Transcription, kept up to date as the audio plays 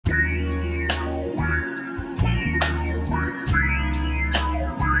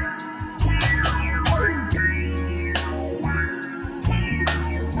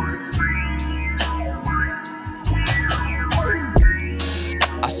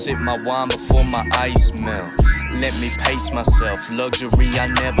sip my wine before my ice melt. Let me pace myself, luxury I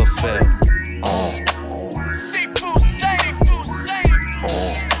never felt.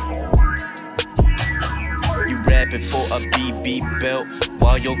 You rapping for a BB belt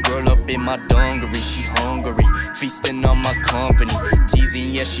while your girl up in my dungaree. She hungry, feasting on my company. Teasing,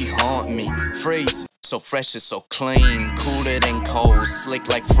 yeah, she haunt me. Phrase, so fresh and so clean. Cooler than cold, slick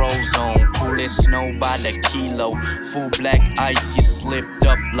like Frozone. Cool as snow by the kilo. Full black ice, you slipped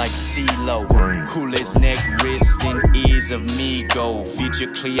up like CeeLo. Cool as neck, wrist, and ears of me go.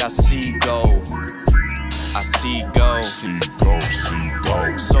 Feature clear, I see go. I see go. See go, see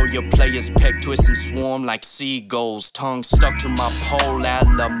go. So your players peck, twist, and swarm like seagulls. Tongue stuck to my pole,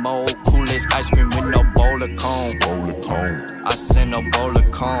 Alamo. Cool as ice cream with no bowl of cone. Bowl of cone. I send a bowl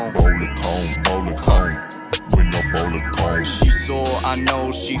of cone. Bowl of cone, bowl of cone. With no bowl of cone. She sore, I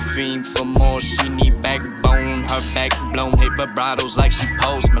know she fiend for more. She need backbone, her back blown. Hit vibratos like she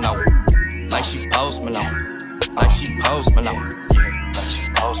Post Malone. Like she Post Malone. Like she Post Malone. Yeah, like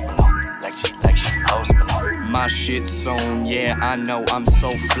she Post Malone. Like she Post Malone. My shit's on, yeah, I know I'm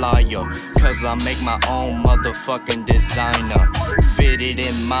so flyer. Cause I make my own motherfucking designer. Fitted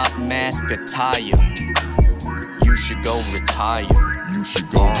in my mask attire. You should go retire. You should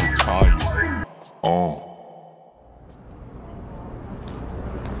go retire.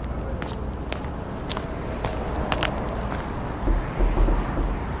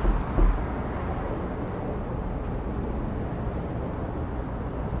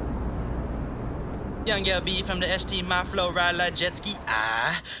 Young LB from the ST, my flow ride like jet ski.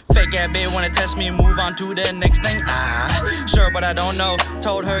 Fake ass bitch wanna test me, move on to the next thing. Sure, but I don't know.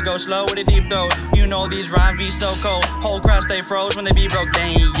 Told her go slow with a deep throat. You know these rhymes be so cold. Whole crowd stay froze when they be broke.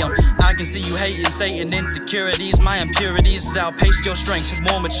 Damn, I can see you hating, stating insecurities. My impurities outpace your strengths.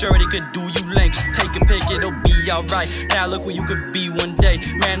 More maturity could do you lengths. Take a pic, it'll be alright. Now look where you could be one day.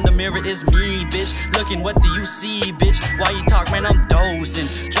 Man, the mirror is me, bitch. Looking, what do you see, bitch? Why you talk, man? I'm dozing.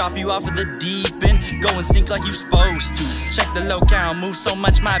 Drop you off of the deep end. Go and sink like you supposed to. Check the locale, move so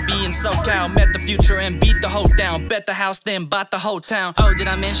much my being SoCal. Met the future and beat the whole down. Bet the house then bought the whole town. Oh, did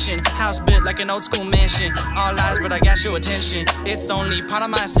I mention? House built like an old school mansion. All lies but I got your attention. It's only part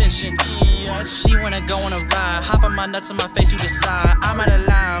of my ascension. She wanna go on a ride. Hop on my nuts on my face, you decide. I'm out of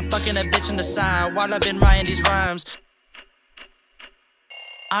line, fucking a bitch on the side while I've been writing these rhymes.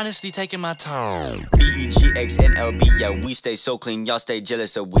 Honestly taking my time. BEGXNLB, yeah, we stay so clean, y'all stay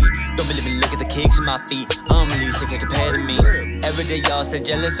jealous of we. Don't believe me, look at the kicks in my feet. I'm really sticking compared to me. Every day y'all stay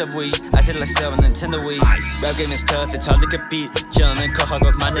jealous of we. I sit like 7 Nintendo Wii. Rap game is tough, it's hard to compete. Chillin' in Cohog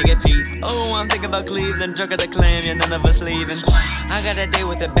with my nigga Pete. Oh, I'm thinking about Cleveland, drunk at the clam, yeah, none of us leaving. I got a date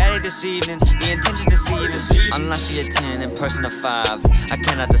with a baddie this evening. The intention's deceiving. Unless she a 10, in person a 5. I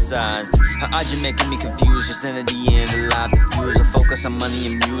cannot decide. Her IG making me confused. Just in the DM, the live diffuse. I focus on money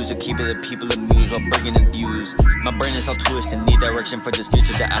and music, keeping the people amused while bringing in views. My brain is all twisted, need direction for this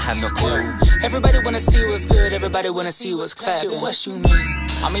future that I have no clue. Everybody wanna see what's good, everybody wanna see what's clapping. What you mean?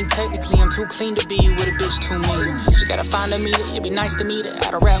 I mean technically I'm too clean to be with a bitch too mean. She gotta find a meter, it'd be nice to meet her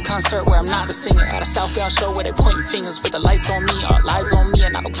at a rap concert where I'm not the singer. At a southbound show where they pointing fingers with the lights on me, all lies on me.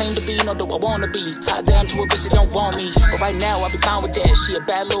 And I don't claim to be, nor do I wanna be tied down to a bitch that don't want me. But right now I be fine with that. She a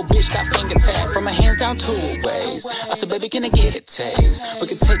bad little bitch, got finger tags from her hands down to her waist. I said baby can I get a taste? We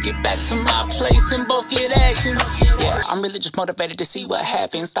can take it back to my place and both get action. Yeah, I'm really just motivated to see what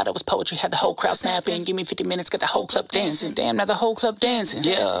happens. Thought it was poetry, had the whole crowd snapping. Give me 50 minutes, got the whole club dancing. Damn, now the whole club dancing.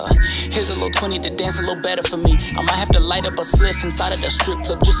 Yeah, here's a little 20 to dance a little better for me. I might have to light up a spliff inside of the strip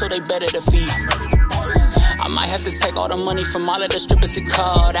club just so they better the fee. I might have to take all the money from all of the strippers that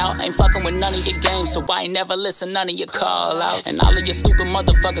called out. Ain't fucking with none of your games, so I ain't never listen none of your call outs. And all of your stupid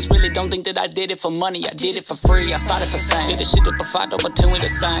motherfuckers really don't think that I did it for money. I did it for free, I started for fame. Did the shit to provide, but 10 we the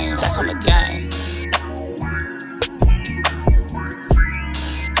same. That's on the game.